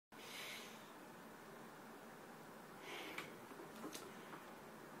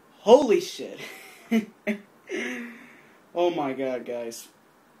Holy shit. Oh my god, guys.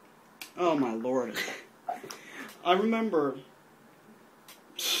 Oh my lord. I remember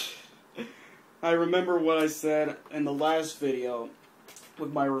what I said in the last video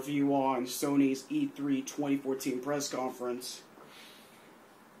with my review on Sony's E3 2014 press conference,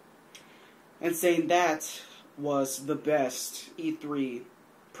 and saying that was the best E3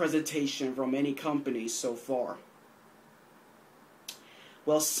 presentation from any company so far.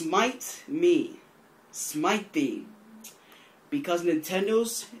 Well, smite thee, because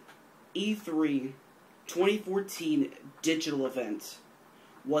Nintendo's E3 2014 digital event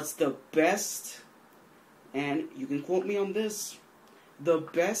was the best, and you can quote me on this, the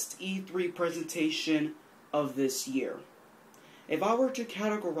best E3 presentation of this year. If I were to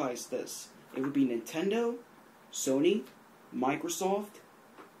categorize this, it would be Nintendo, Sony, Microsoft,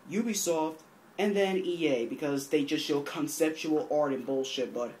 Ubisoft, and then EA, because they just show conceptual art and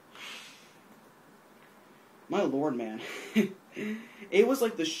bullshit, but my lord, man. It was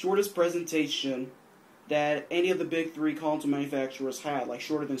like the shortest presentation that any of the big three console manufacturers had, like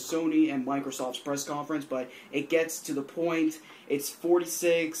shorter than Sony and Microsoft's press conference, but it gets to the point. It's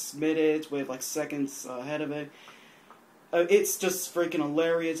 46 minutes with like seconds ahead of it. It's just freaking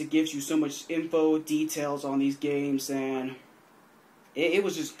hilarious. It gives you so much info, details on these games, and it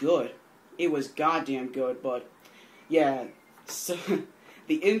was just good. It was goddamn good, but yeah, so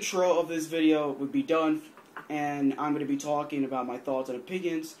the intro of this video would be done, and I'm going to be talking about my thoughts and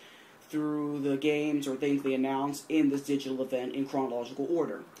opinions through the games or things they announced in this digital event in chronological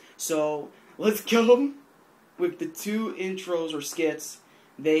order. So, let's go with the two intros or skits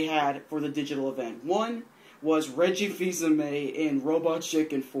they had for the digital event. One was Reggie Fils-Aimé in Robot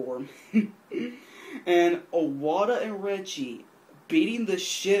Chicken form, and Owada and Reggie beating the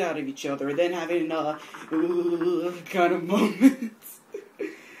shit out of each other, and then having kind of moment.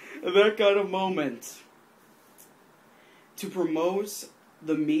 That kind of moment to promote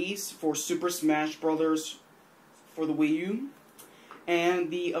the Mii's for Super Smash Bros. For the Wii U,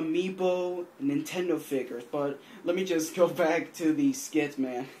 and the Amiibo Nintendo figures. But let me just go back to the skits,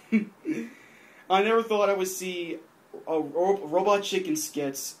 man. I never thought I would see Robot Chicken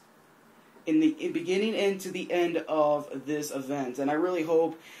skits in the beginning and to the end of this event, and I really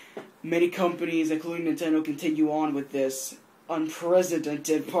hope many companies, including Nintendo, continue on with this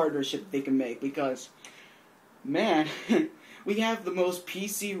unprecedented partnership they can make, because, man, we have the most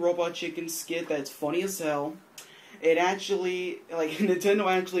PC Robot Chicken skit that's funny as hell. It actually, like,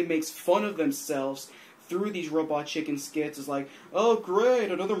 Nintendo actually makes fun of themselves through these Robot Chicken skits. It's like, oh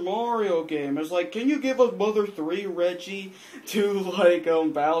great, another Mario game. It's like, can you give us Mother 3, Reggie? To, like,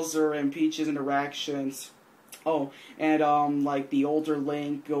 Bowser and Peach's interactions. Oh, and, like, the older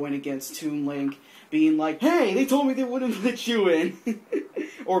Link going against Toon Link, being like, hey, they told me they wouldn't let you in.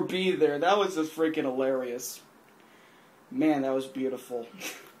 Or be there. That was just freaking hilarious. Man, that was beautiful.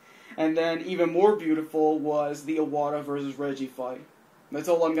 And then, even more beautiful was the Owada versus Reggie fight. That's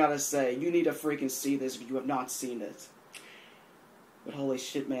all I'm gonna say. You need to freaking see this if you have not seen it. But holy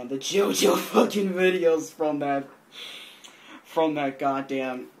shit, man, the JoJo fucking videos from that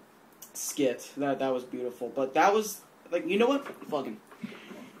goddamn skit. That was beautiful. But that was, like, you know what? Fucking.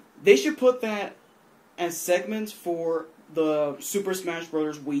 They should put that as segments for the Super Smash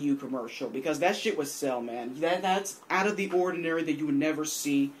Bros. Wii U commercial, because that shit was sell, man. That's out of the ordinary that you would never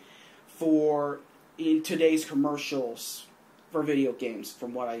see in today's commercials for video games,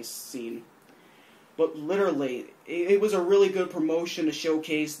 from what I've seen. But literally, it was a really good promotion to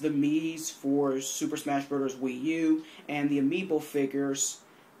showcase the Mii's for Super Smash Bros. Wii U and the Amiibo figures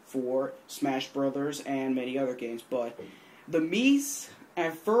for Smash Bros. And many other games. But the Mii's,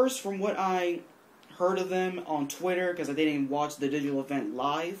 at first, from what I heard of them on Twitter, because I didn't watch the digital event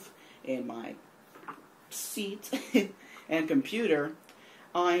live in my seat and computer,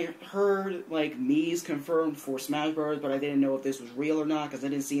 I heard, like, Mii's confirmed for Smash Bros., but I didn't know if this was real or not, because I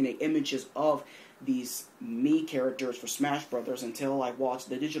didn't see any images of these Mii characters for Smash Bros. Until I watched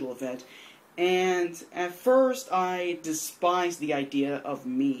the digital event. And at first, I despised the idea of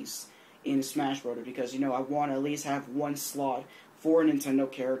Mii's in Smash Bros., because, you know, I want to at least have one slot for a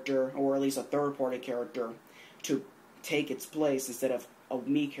Nintendo character, or at least a third-party bandai to take its place instead of a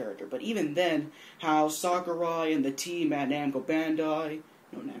Mii character. But even then, how Sakurai and the team at Bandai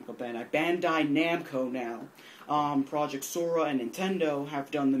Namco now, Project Sora and Nintendo have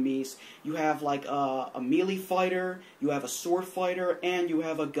done the Mii's. You have like a melee fighter, you have a sword fighter, and you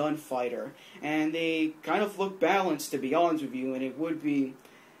have a gun fighter. And they kind of look balanced, to be honest with you, and it would be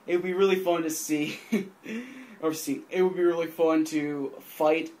really fun to see. It would be really fun to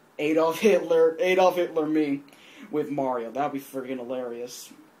fight Adolf Hitler Mii with Mario. That would be freaking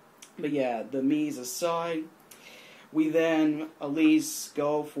hilarious. But yeah, the Mii's aside, we then at least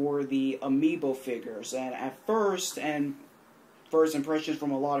go for the amiibo figures. And at first, and first impressions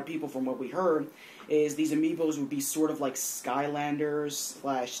from a lot of people from what we heard, is these amiibos would be sort of like Skylanders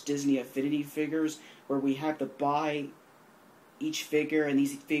 / Disney Affinity figures, where we have to buy each figure, and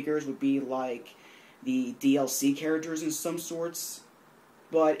these figures would be like the DLC characters in some sorts.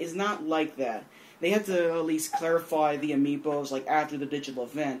 But it's not like that. They have to at least clarify the amiibos like after the digital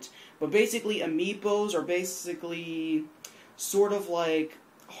event. But basically, amiibos are basically sort of like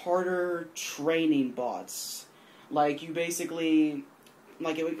harder training bots. Like you basically,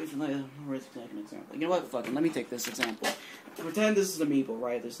 like where's an example? You know what? Fucking let me take this example. Pretend this is amiibo,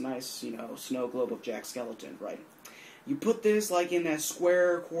 right? This nice, snow globe of Jack Skeleton, right? You put this like in that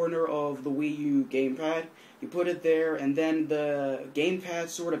square corner of the Wii U gamepad. You put it there, and then the gamepad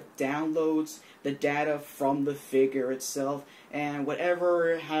sort of downloads the data from the figure itself, and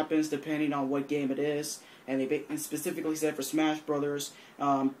whatever happens depending on what game it is, and they specifically said for Smash Brothers,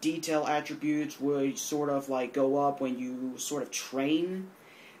 detail attributes would sort of like go up when you sort of train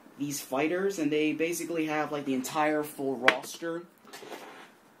these fighters, and they basically have like the entire full roster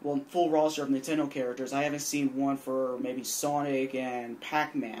of Nintendo characters. I haven't seen one for maybe Sonic and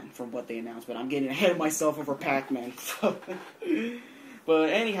Pac-Man from what they announced, but I'm getting ahead of myself over Pac-Man. But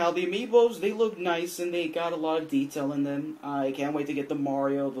anyhow, the amiibos, they look nice and they got a lot of detail in them. I can't wait to get the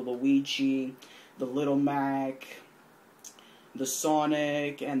Mario, the Luigi, the Little Mac, the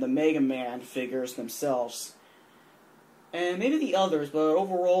Sonic, and the Mega Man figures themselves. And maybe the others, but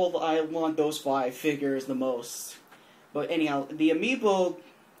overall I want those 5 figures the most. But anyhow, the amiibo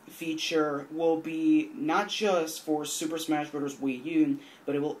feature will be not just for Super Smash Bros. Wii U,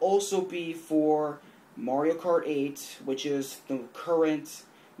 but it will also be for Mario Kart 8, which is the current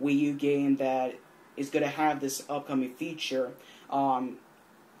Wii U game that is going to have this upcoming feature.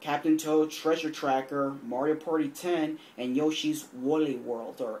 Captain Toad Treasure Tracker, Mario Party 10, and Yoshi's Woolly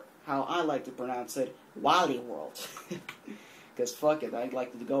World, or how I like to pronounce it, Wally World. Because fuck it, I'd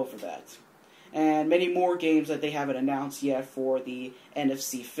like to go for that. And many more games that they haven't announced yet for the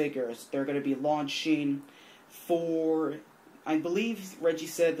NFC figures. They're going to be launching for, I believe Reggie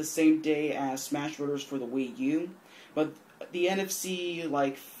said, the same day as Smash Bros. For the Wii U. But the NFC,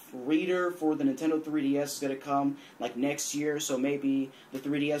 like, reader for the Nintendo 3DS is going to come, like, next year. So maybe the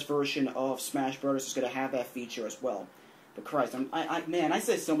 3DS version of Smash Bros. Is going to have that feature as well. But Christ, man, I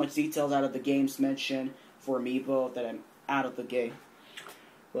said so much details out of the games mentioned for Amiibo that I'm out of the game.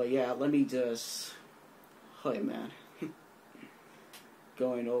 Well, yeah, let me just... Hey, man.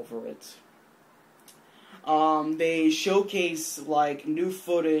 Going over it. They showcase, like, new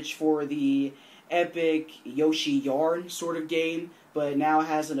footage for the epic Yoshi Yarn sort of game, but it now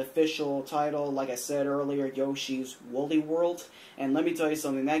has an official title, like I said earlier, Yoshi's Woolly World. And let me tell you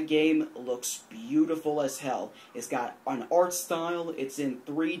something, that game looks beautiful as hell. It's got an art style, it's in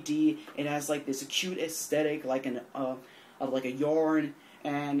 3D, it has, like, this cute aesthetic, like like a yarn.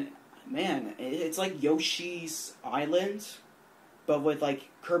 And, man, it's like Yoshi's Island, but with,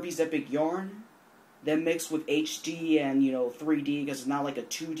 like, Kirby's Epic Yarn, then mixed with HD and, 3D, because it's not like a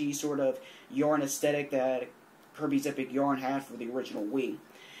 2D sort of yarn aesthetic that Kirby's Epic Yarn had for the original Wii.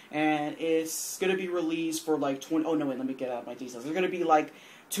 And it's going to be released for, like, oh, no, wait, let me get out my details. There's going to be, like,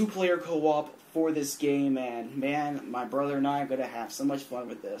 2-player co-op for this game, and, man, my brother and I are going to have so much fun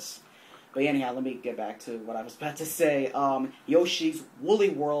with this. But anyhow, let me get back to what I was about to say. Yoshi's Woolly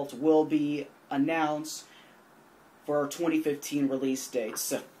World will be announced for our 2015 release date.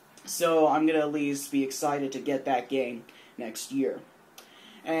 So I'm going to at least be excited to get that game next year.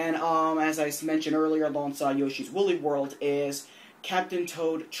 And as I mentioned earlier, alongside Yoshi's Woolly World is Captain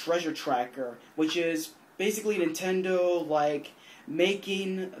Toad Treasure Tracker, which is basically Nintendo, like,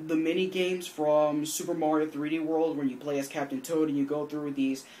 making the mini-games from Super Mario 3D World, where you play as Captain Toad and you go through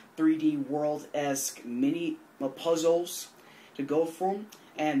these 3D World-esque mini puzzles to go from.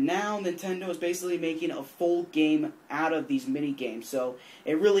 And now Nintendo is basically making a full game out of these mini-games. So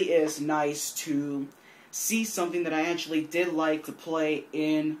it really is nice to see something that I actually did like to play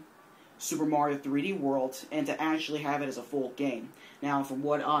in Super Mario 3D World and to actually have it as a full game. Now, from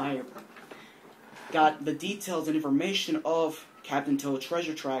what I got the details and information of Captain Toad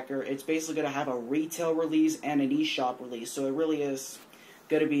Treasure Tracker, it's basically going to have a retail release and an eShop release. So it really is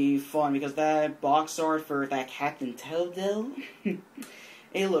going to be fun, because that box art for that Captain Toad, though,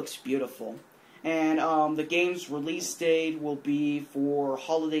 it looks beautiful. And the game's release date will be for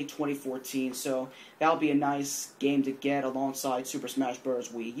holiday 2014, so that'll be a nice game to get alongside Super Smash Bros.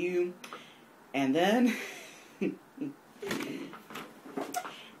 Wii U. And then...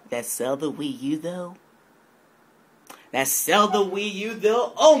 that sell the Wii U, though? That sell the Wii U,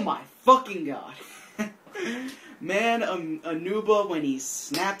 though? Oh my fucking god. Man, Anuba, when he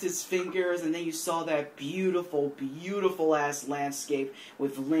snapped his fingers, and then you saw that beautiful, beautiful ass landscape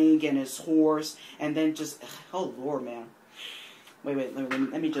with Link and his horse, and then just, oh lord, man. Wait,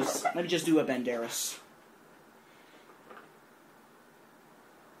 let me just do a Banderas.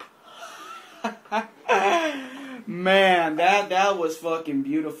 Man, that was fucking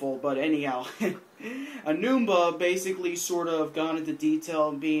beautiful. But anyhow, Anumba basically sort of gone into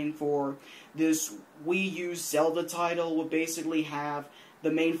detail being for this Wii U Zelda title will basically have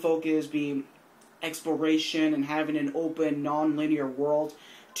the main focus being exploration and having an open, non-linear world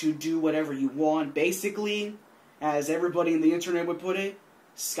to do whatever you want. Basically, as everybody in the internet would put it,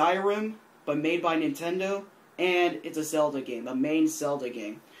 Skyrim, but made by Nintendo, and it's a Zelda game, a main Zelda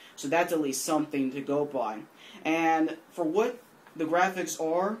game. So that's at least something to go by. And for what the graphics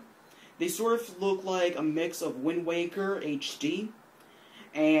are, they sort of look like a mix of Wind Waker HD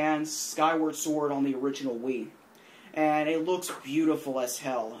and Skyward Sword on the original Wii. And it looks beautiful as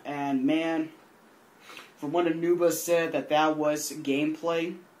hell. And man, from what Anuba said that was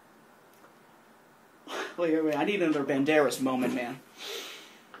gameplay. Wait, I need another Banderas moment, man.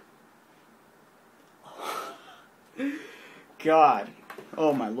 God.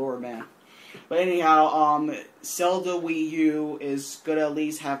 Oh my lord, man. But anyhow, Zelda Wii U is gonna at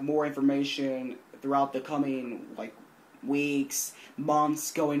least have more information throughout the coming, like, weeks,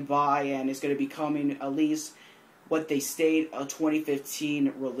 months going by, and it's gonna be coming at least what they state a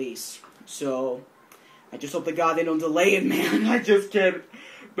 2015 release. So, I just hope to God they don't delay it, man. I just can't.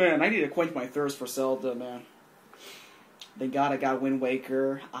 Man, I need to quench my thirst for Zelda, man. Thank God I got Wind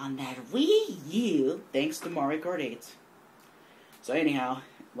Waker on that Wii U, thanks to Mario Kart 8. So anyhow,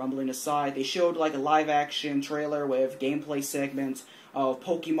 rumbling aside, they showed like a live-action trailer with gameplay segments of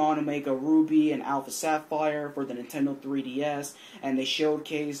Pokemon Omega Ruby and Alpha Sapphire for the Nintendo 3DS, and they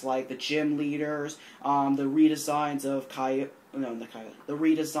showcased like the gym leaders, the redesigns of the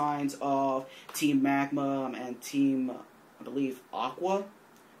redesigns of Team Magma and Team, I believe, Aqua.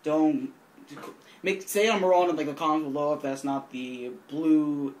 Don't say I'm wrong in like the comment below if that's not the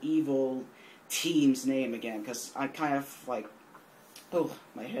blue evil team's name again, because I kind of like. Oh,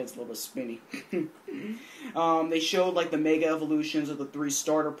 my head's a little bit spinny. They showed like the Mega Evolutions of the 3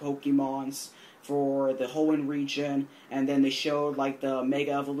 starter Pokemons for the Hoenn region, and then they showed like the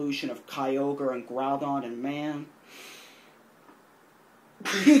Mega Evolution of Kyogre and Groudon, and man,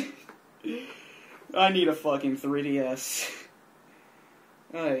 I need a fucking 3DS.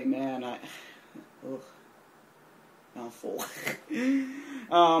 Hey man, mouthful. The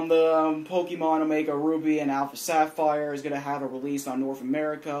Pokemon Omega Ruby and Alpha Sapphire is going to have a release on North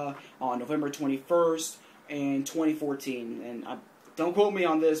America on November 21st in 2014. And don't quote me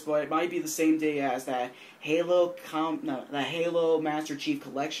on this, but it might be the same day as that Halo Master Chief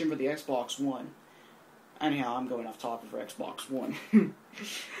Collection for the Xbox One. Anyhow, I'm going off topic for Xbox One.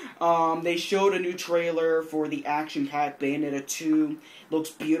 They showed a new trailer for the action-packed Bayonetta 2. Looks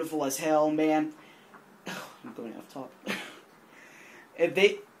beautiful as hell, man. I'm going off topic.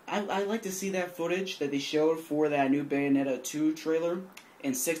 I'd like to see that footage that they showed for that new Bayonetta 2 trailer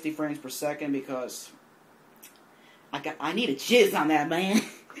in 60 frames per second, because I need a jizz on that, man.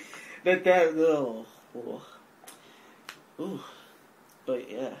 But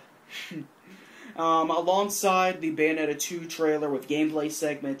yeah. Alongside the Bayonetta 2 trailer with gameplay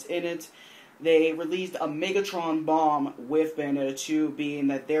segments in it, they released a Megatron bomb with Bayonetta 2, being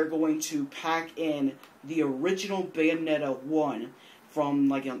that they're going to pack in the original Bayonetta 1 from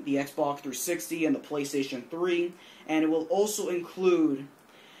like the Xbox 360 and the PlayStation 3, and it will also include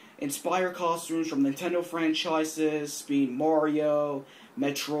inspired costumes from Nintendo franchises, being Mario,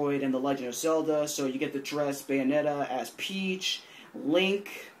 Metroid, and The Legend of Zelda. So you get to dress Bayonetta as Peach,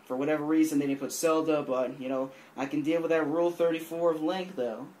 Link. For whatever reason, they didn't put Zelda, but you know, I can deal with that Rule 34 of Link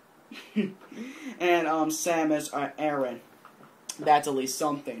though. And Samus Aran. That's at least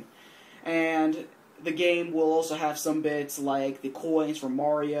something. And the game will also have some bits like the coins from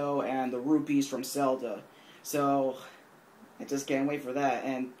Mario and the rupees from Zelda. So I just can't wait for that.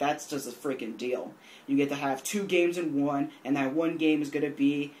 And that's just a freaking deal. You get to have 2 games in one, and that one game is going to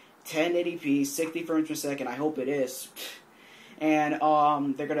be 1080p, 60 frames per second. I hope it is. And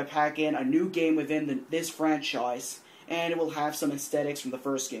they're going to pack in a new game within this franchise, and it will have some aesthetics from the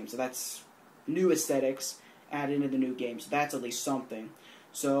first game. So that's new aesthetics added into the new game. So that's at least something.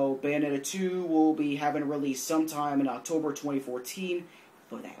 So Bayonetta 2 will be having a release sometime in October 2014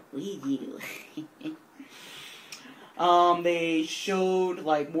 for that Wii U. They showed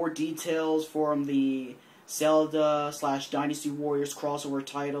like more details from the Zelda / Dynasty Warriors crossover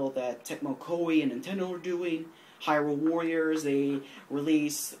title that Tecmo Koei and Nintendo are doing. Hyrule Warriors. They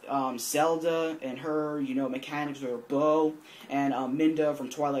released Zelda and her, mechanics with her bow, and Minda from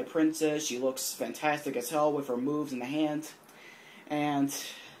Twilight Princess. She looks fantastic as hell with her moves in the hand, and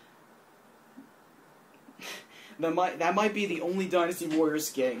that might be the only Dynasty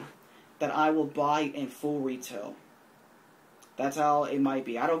Warriors game that I will buy in full retail. That's how it might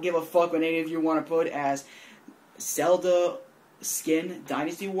be. I don't give a fuck what any of you want to put as Zelda skin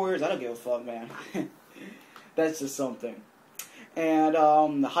Dynasty Warriors. I don't give a fuck, man. That's just something. And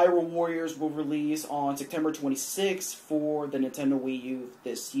the Hyrule Warriors will release on September 26th for the Nintendo Wii U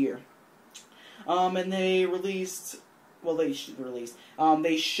this year. And they released... Well, they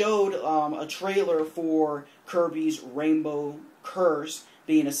showed a trailer for Kirby's Rainbow Curse,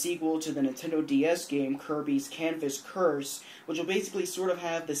 being a sequel to the Nintendo DS game Kirby's Canvas Curse, which will basically sort of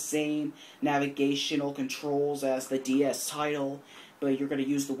have the same navigational controls as the DS title, but you're going to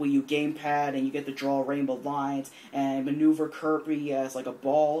use the Wii U gamepad, and you get to draw rainbow lines and maneuver Kirby as like a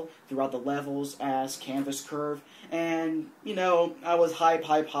ball throughout the levels as Canvas Curve. And, I was hype,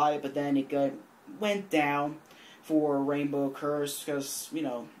 but then it went down for Rainbow Curse, because,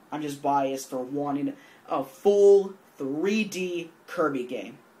 I'm just biased for wanting a full 3D Kirby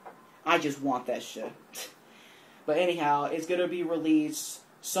game. I just want that shit. But anyhow, it's going to be released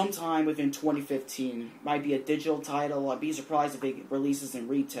sometime within 2015. Might be a digital title. I'd be surprised if it releases in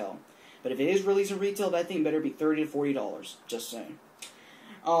retail. But if it is released in retail, that thing better be $30 to $40. Just saying.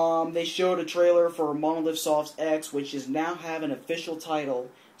 They showed a trailer for Monolith Soft's X, which is now have an official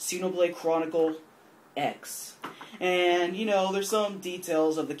title, Xenoblade Chronicle X. And, there's some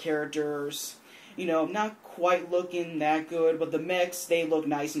details of the characters, not quite looking that good, but the mechs, they look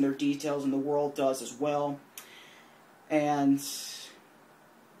nice in their details, and the world does as well. And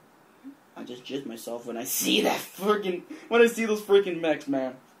I just jizz myself when I see those freaking mechs,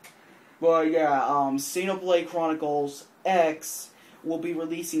 man. But yeah, Xenoblade Chronicles X will be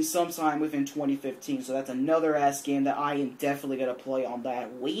releasing sometime within 2015, so that's another ass game that I am definitely gonna play on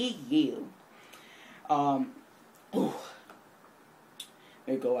that Wii U. Let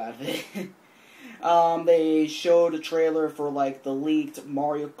me go out of it. They showed a trailer for the leaked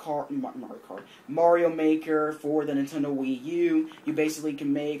Mario Maker for the Nintendo Wii U. You basically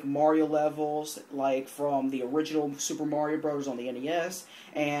can make Mario levels from the original Super Mario Bros. On the NES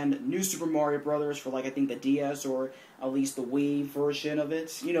and New Super Mario Bros. For I think the DS or at least the Wii version of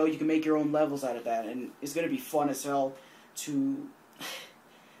it. You can make your own levels out of that, and it's gonna be fun as hell to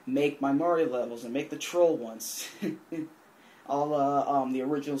make my Mario levels and make the troll ones. All the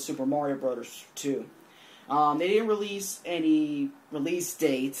original Super Mario Bros. 2. They didn't release any release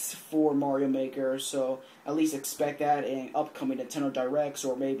dates for Mario Maker, so at least expect that in upcoming Nintendo Directs,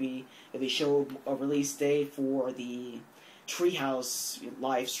 or maybe if they show a release date for the Treehouse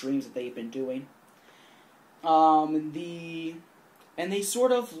live streams that they've been doing. And they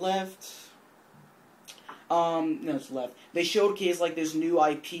sort of left... They showcased this new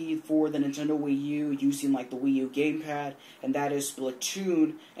IP for the Nintendo Wii U using the Wii U gamepad, and that is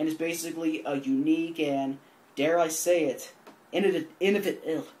Splatoon, and it's basically a unique and, dare I say it,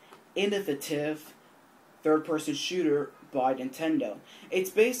 innovative third-person shooter by Nintendo. It's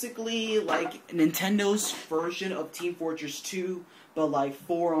basically Nintendo's version of Team Fortress 2, but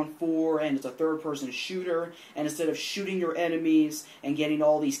 4-on-4, and it's a third-person shooter, and instead of shooting your enemies and getting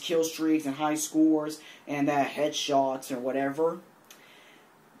all these kill streaks and high scores and headshots or whatever,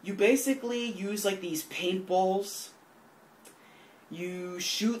 you basically use these paintballs. You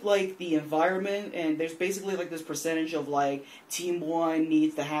shoot the environment, and there's basically this percentage of Team 1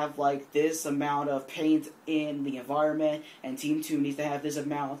 needs to have this amount of paint in the environment, and Team 2 needs to have this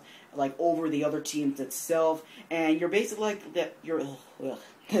amount over the other teams itself, and you're basically you're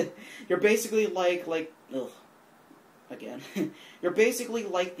basically you're basically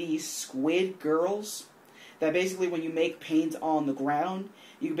these squid girls that basically when you make paint on the ground,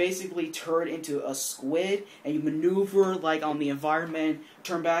 you basically turn into a squid, and you maneuver on the environment,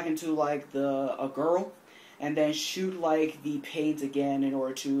 turn back into a girl, and then shoot the paint again in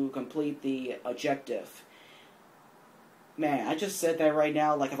order to complete the objective. Man, I just said that right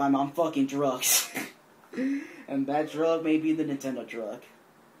now if I'm on fucking drugs. And that drug may be the Nintendo drug.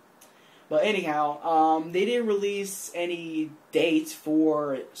 But anyhow, they didn't release any dates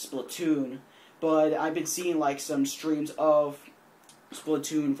for Splatoon, but I've been seeing some streams of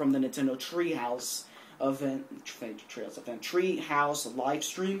Splatoon from the Nintendo Treehouse live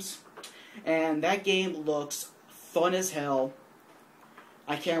streams, and that game looks fun as hell.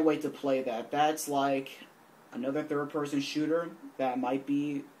 I can't wait to play that. That's another third-person shooter that might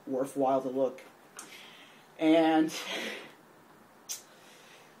be worthwhile to look. And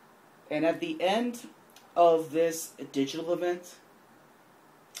at the end of this digital event,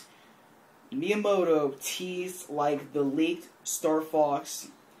 Miyamoto teased like the leaked Star Fox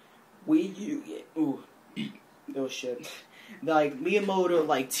Wii U. Ooh, oh shit! Like Miyamoto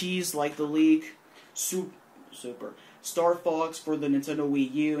like teased like the leak super Star Fox for the Nintendo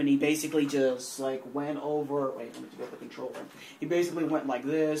Wii U, and he basically just like went over. Wait, let me get the controller. He basically went like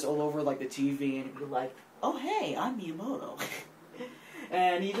this all over like the TV, and he'd be like, "Oh hey, I'm Miyamoto,"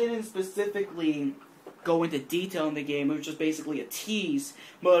 and he didn't specifically go into detail in the game. It was just basically a tease,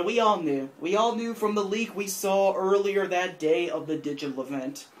 but we all knew from the leak we saw earlier that day of the digital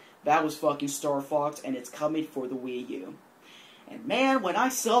event. That was fucking Star Fox, and it's coming for the Wii U. And man, when I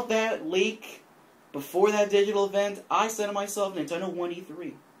saw that leak before that digital event, I said to myself, Nintendo won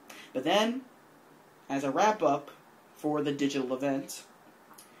E3. But then, as a wrap-up for the digital event,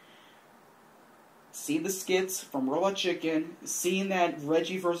 seeing the skits from Robot Chicken, seeing that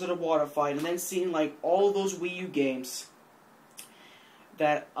Reggie versus the water fight, and then seeing like all of those Wii U games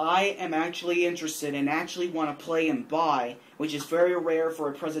that I am actually interested in, actually want to play and buy, which is very rare for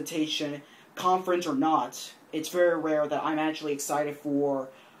a presentation, conference or not. It's very rare that I'm actually excited for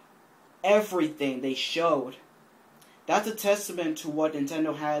everything they showed. That's a testament to what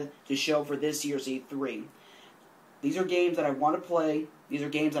Nintendo had to show for this year's E3. These are games that I want to play, these are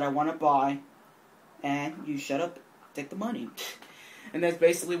games that I want to buy, and you shut up, take the money. And that's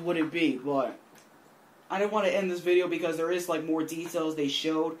basically what it be, but I didn't want to end this video because there is like more details they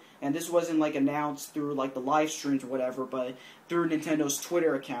showed, and this wasn't like announced through like the live streams or whatever, but through Nintendo's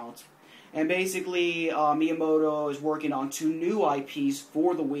Twitter account. And basically, Miyamoto is working on 2 new IPs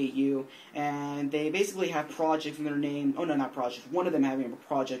for the Wii U, and they basically have projects in their name. Oh no, not projects. One of them having a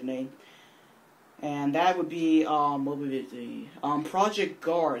project name, and that would be what would it be? Project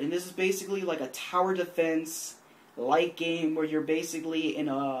Guard. And this is basically like a tower defense light game where you're basically in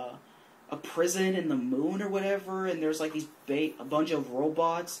a prison in the moon or whatever, and there's like these a bunch of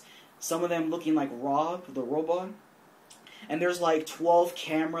robots. Some of them looking like Rob, the robot. And there's like 12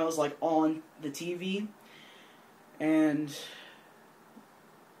 cameras like on the TV, and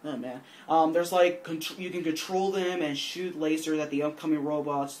oh man, there's like you can control them and shoot lasers at the upcoming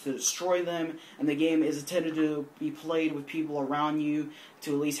robots to destroy them. And the game is intended to be played with people around you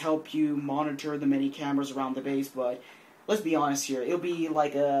to at least help you monitor the many cameras around the base. But let's be honest here, it'll be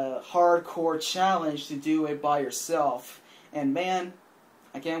like a hardcore challenge to do it by yourself. And man,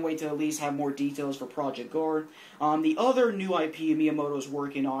 I can't wait to at least have more details for Project Guard. The other new IP Miyamoto is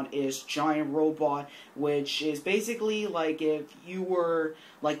working on is Giant Robot, which is basically like if you were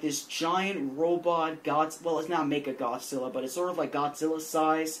like this giant robot well, it's not Mecha Godzilla, but it's sort of like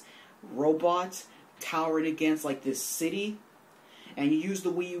Godzilla-sized robot towering against like this city, and you use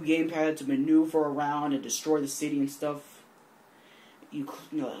the Wii U gamepad to maneuver around and destroy the city and stuff. Let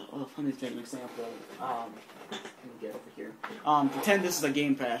me take an example. Let me get over here. Pretend this is a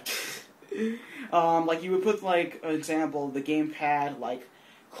gamepad. Like you would put like an example of the gamepad like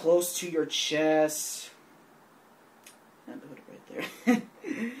close to your chest. And put it right there.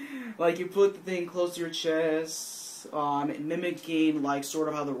 Like you put the thing close to your chest, mimicking like sort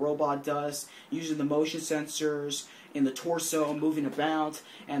of how the robot does, using the motion sensors in the torso, moving about,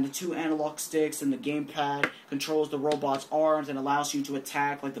 and the 2 analog sticks and the gamepad controls the robot's arms and allows you to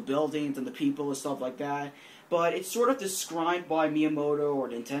attack like the buildings and the people and stuff like that. But it's sort of described by Miyamoto or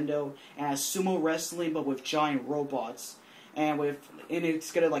Nintendo as sumo wrestling, but with giant robots, and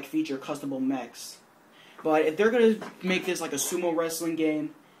it's gonna like feature customable mechs. But if they're gonna make this like a sumo wrestling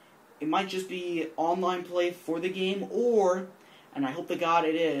game, it might just be online play for the game, or, and I hope to God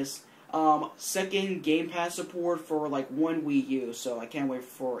it is, second Game Pass support for like one Wii U. So I can't wait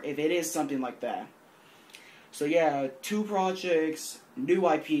for if it is something like that. So yeah, 2 projects, new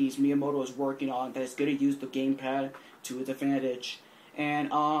IPs Miyamoto is working on that is going to use the gamepad to its advantage. And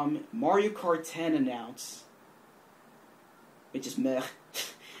Mario Kart 10 announced, which is meh.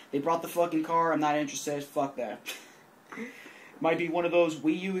 They brought the fucking car, I'm not interested, fuck that. Might be one of those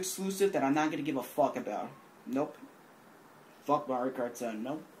Wii U exclusive that I'm not going to give a fuck about. Nope. Fuck Mario Kart 10,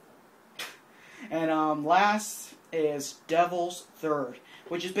 nope. And is Devil's Third,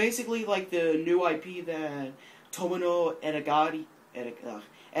 which is basically like the new IP that Tomono Edagaki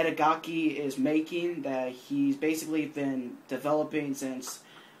is making, that he's basically been developing since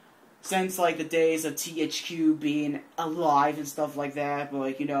like the days of THQ being alive and stuff like that. But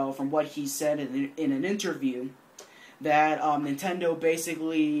like, you know, from what he said in an interview, that Nintendo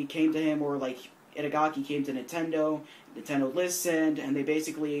basically came to him, or like Edagaki came to Nintendo listened, and they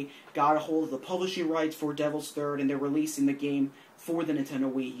basically got a hold of the publishing rights for Devil's Third, and they're releasing the game for the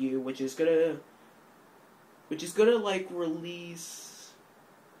Nintendo Wii U, which is gonna like release.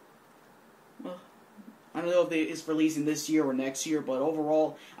 Well, I don't know if it's releasing this year or next year, but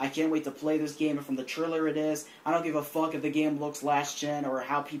overall, I can't wait to play this game. And from the trailer it is, I don't give a fuck if the game looks last gen or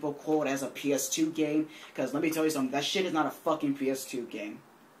how people quote it as a PS2 game, because let me tell you something, that shit is not a fucking PS2 game.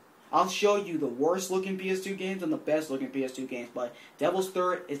 I'll show you the worst looking PS2 games and the best looking PS2 games, but Devil's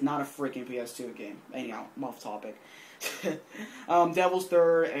Third is not a freaking PS2 game. Anyhow, I'm off topic. Devil's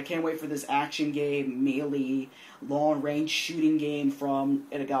Third, I can't wait for this action game, melee, long-range shooting game from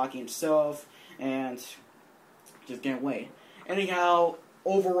Itagaki himself, and just can't wait. Anyhow,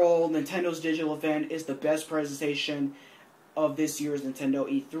 overall, Nintendo's digital event is the best presentation of this year's Nintendo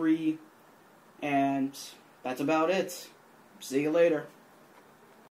E3, and that's about it. See you later.